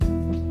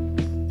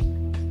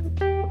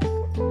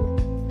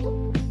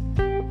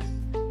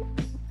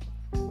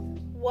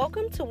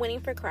Welcome to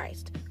Winning for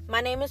Christ.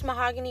 My name is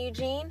Mahogany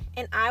Eugene,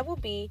 and I will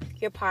be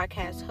your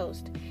podcast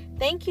host.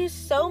 Thank you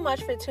so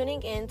much for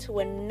tuning in to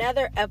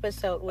another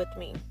episode with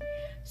me.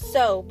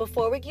 So,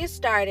 before we get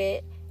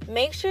started,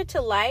 make sure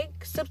to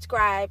like,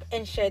 subscribe,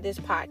 and share this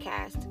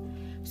podcast.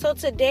 So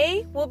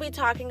today, we'll be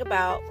talking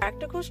about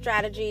practical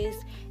strategies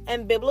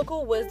and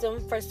biblical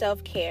wisdom for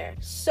self-care.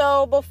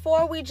 So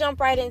before we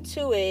jump right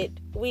into it,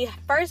 we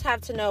first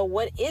have to know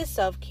what is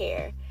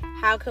self-care,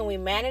 how can we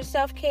manage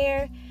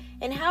self-care,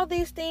 and how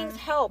these things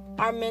help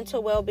our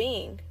mental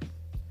well-being.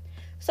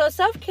 So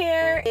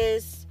self-care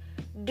is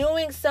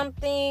doing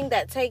something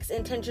that takes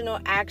intentional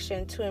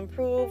action to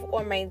improve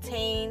or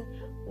maintain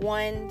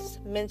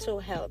one's mental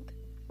health.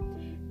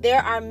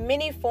 There are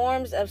many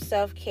forms of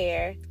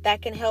self-care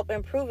that can help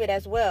improve it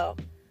as well.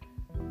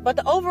 But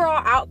the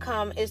overall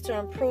outcome is to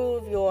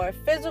improve your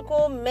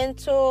physical,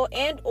 mental,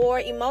 and or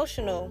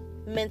emotional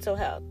mental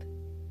health.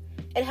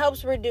 It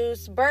helps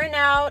reduce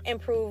burnout,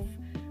 improve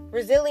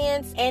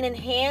resilience, and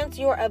enhance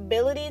your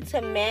ability to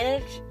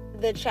manage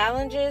the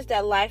challenges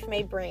that life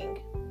may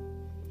bring.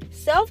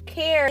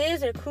 Self-care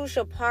is a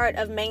crucial part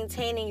of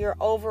maintaining your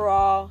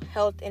overall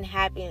health and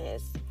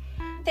happiness.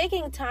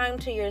 Taking time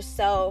to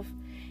yourself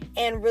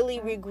and really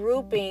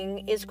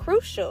regrouping is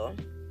crucial.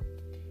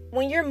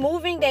 When you're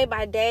moving day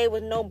by day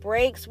with no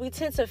breaks, we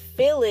tend to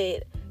feel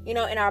it, in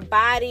our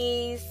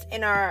bodies,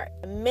 in our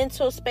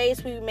mental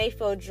space. We may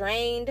feel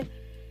drained.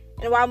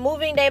 And while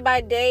moving day by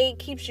day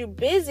keeps you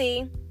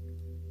busy,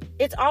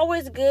 it's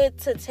always good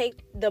to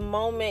take the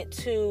moment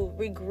to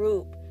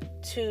regroup,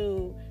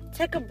 to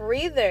take a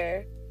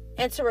breather,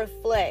 and to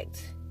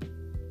reflect.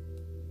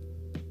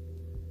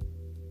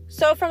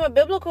 So from a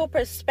biblical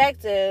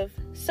perspective,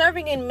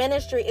 serving in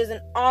ministry is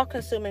an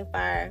all-consuming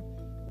fire.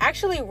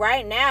 Actually,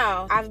 right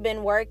now, I've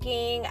been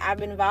working, I've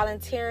been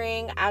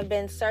volunteering, I've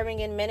been serving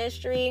in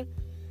ministry.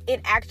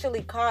 It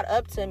actually caught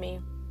up to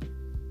me.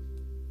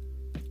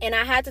 And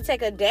I had to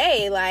take a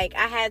day, I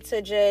had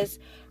to just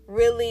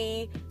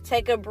really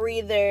take a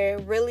breather,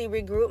 really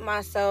regroup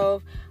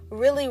myself,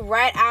 really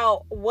write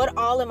out what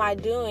all am I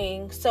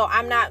doing, so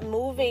I'm not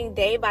moving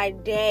day by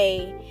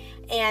day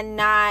and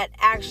not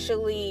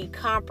actually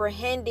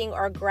comprehending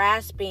or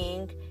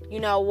grasping,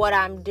 what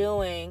I'm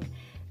doing,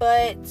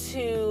 but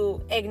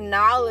to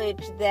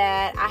acknowledge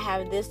that I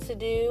have this to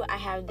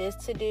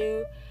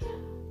do,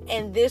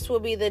 and this will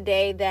be the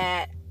day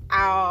that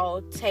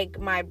I'll take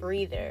my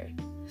breather.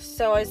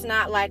 So it's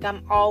not like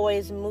I'm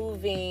always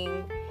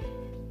moving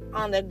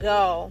on the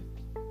go.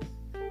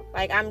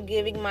 I'm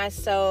giving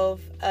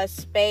myself a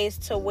space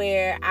to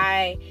where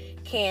I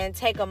can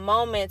take a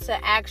moment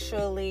to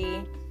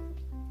actually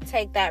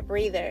take that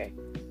breather.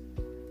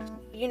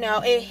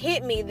 It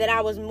hit me that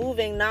I was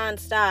moving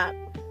nonstop.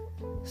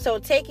 So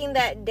taking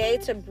that day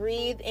to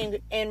breathe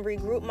and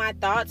regroup my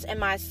thoughts and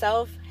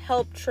myself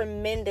helped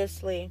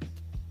tremendously.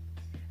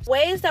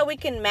 Ways that we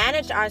can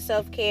manage our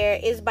self-care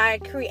is by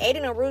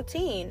creating a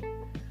routine.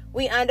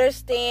 We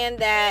understand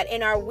that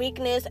in our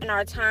weakness and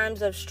our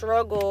times of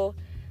struggle,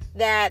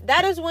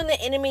 that is when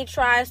the enemy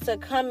tries to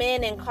come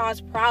in and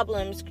cause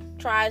problems,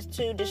 tries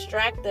to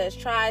distract us,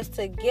 tries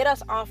to get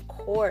us off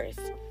course.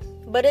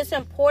 But it's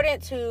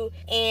important to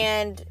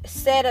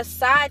set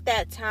aside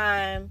that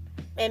time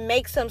and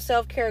make some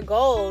self-care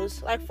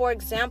goals. For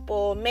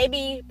example,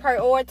 maybe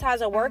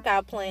prioritize a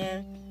workout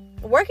plan.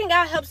 Working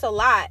out helps a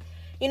lot.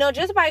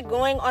 Just by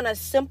going on a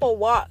simple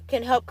walk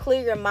can help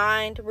clear your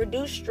mind,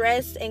 reduce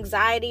stress,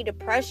 anxiety,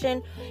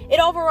 depression. It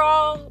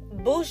overall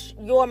boosts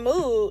your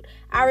mood.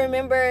 I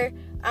remember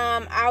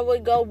I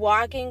would go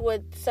walking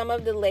with some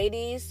of the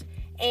ladies,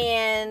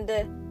 and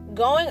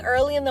going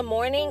early in the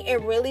morning,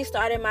 it really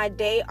started my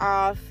day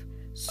off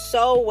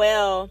so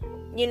well.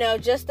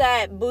 Just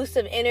that boost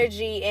of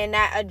energy and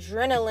that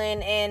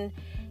adrenaline and,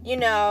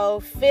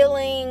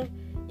 feeling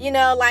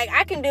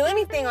I can do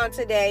anything on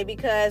today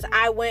because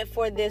I went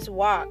for this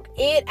walk.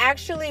 It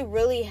actually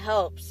really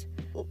helps.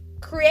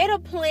 Create a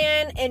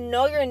plan and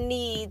know your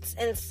needs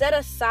and set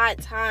aside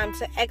time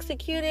to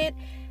execute it,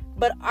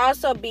 but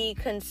also be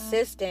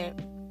consistent.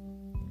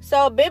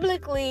 So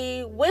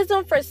biblically,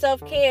 wisdom for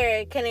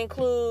self-care can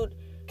include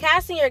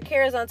casting your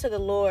cares onto the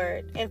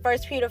Lord in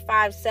 1 Peter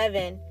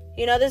 5:7.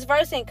 This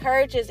verse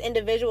encourages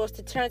individuals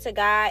to turn to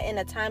God in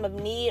a time of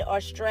need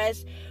or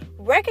stress,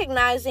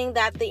 recognizing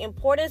that the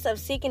importance of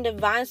seeking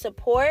divine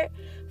support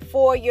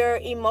for your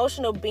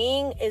emotional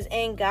being is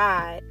in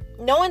God.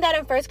 Knowing that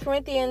in 1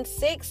 Corinthians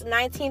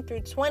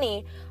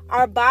 6:19-20,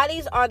 our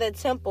bodies are the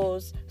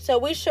temples, so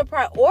we should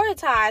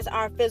prioritize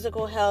our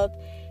physical health,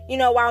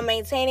 while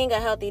maintaining a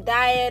healthy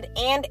diet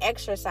and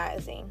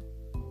exercising.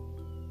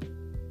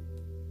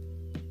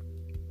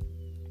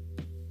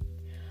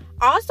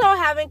 Also,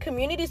 having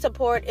community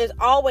support is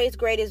always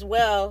great as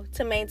well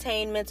to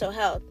maintain mental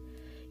health.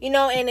 In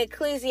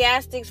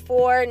Ecclesiastes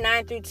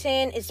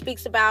 4:9-10, it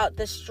speaks about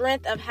the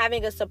strength of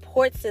having a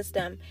support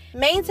system.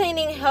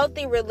 Maintaining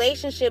healthy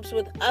relationships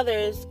with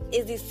others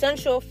is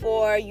essential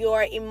for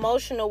your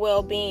emotional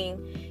well-being.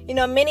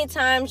 Many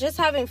times just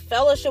having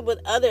fellowship with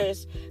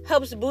others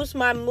helps boost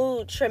my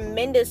mood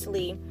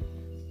tremendously.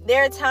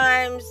 There are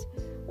times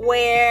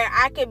where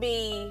I could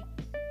be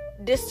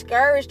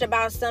discouraged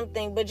about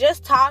something, but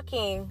just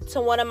talking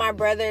to one of my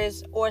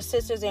brothers or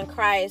sisters in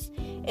Christ,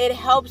 it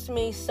helps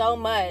me so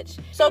much.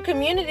 So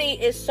community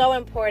is so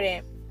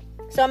important.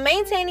 So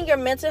maintaining your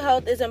mental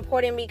health is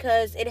important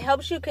because it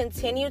helps you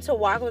continue to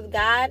walk with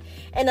God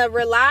and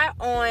rely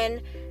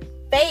on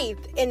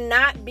faith and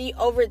not be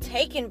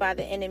overtaken by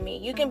the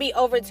enemy. You can be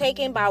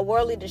overtaken by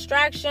worldly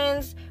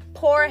distractions,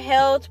 poor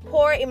health,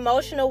 poor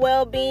emotional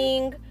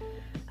well-being,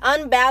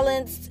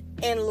 unbalanced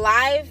in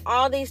life.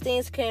 All these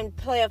things can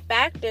play a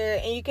factor,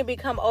 and you can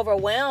become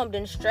overwhelmed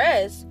and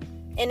stressed.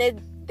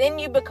 And then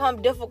you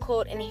become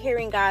difficult in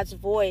hearing God's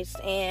voice.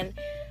 And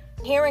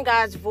hearing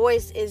God's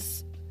voice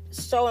is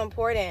so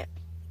important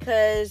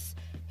because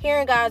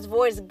hearing God's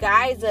voice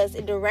guides us,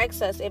 it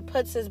directs us, it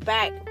puts us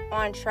back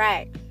on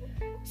track.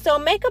 So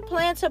make a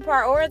plan to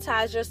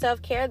prioritize your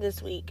self-care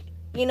this week.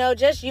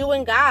 Just you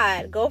and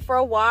God. Go for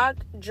a walk,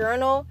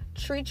 journal,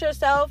 treat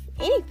yourself,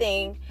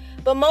 anything.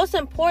 But most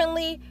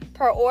importantly,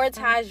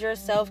 prioritize your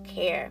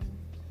self-care.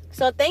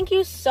 So thank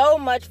you so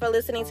much for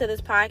listening to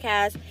this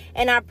podcast,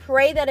 and I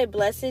pray that it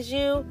blesses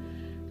you.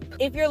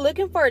 If you're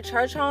looking for a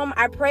church home,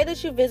 I pray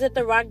that you visit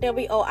the Rock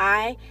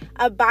WOI,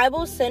 a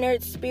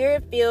Bible-centered,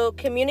 spirit-filled,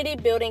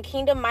 community-building,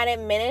 kingdom-minded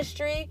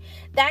ministry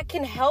that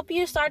can help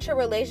you start your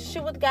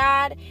relationship with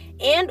God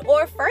and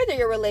or further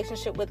your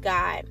relationship with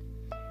God.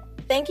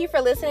 Thank you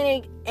for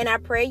listening, and I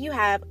pray you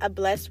have a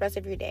blessed rest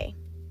of your day.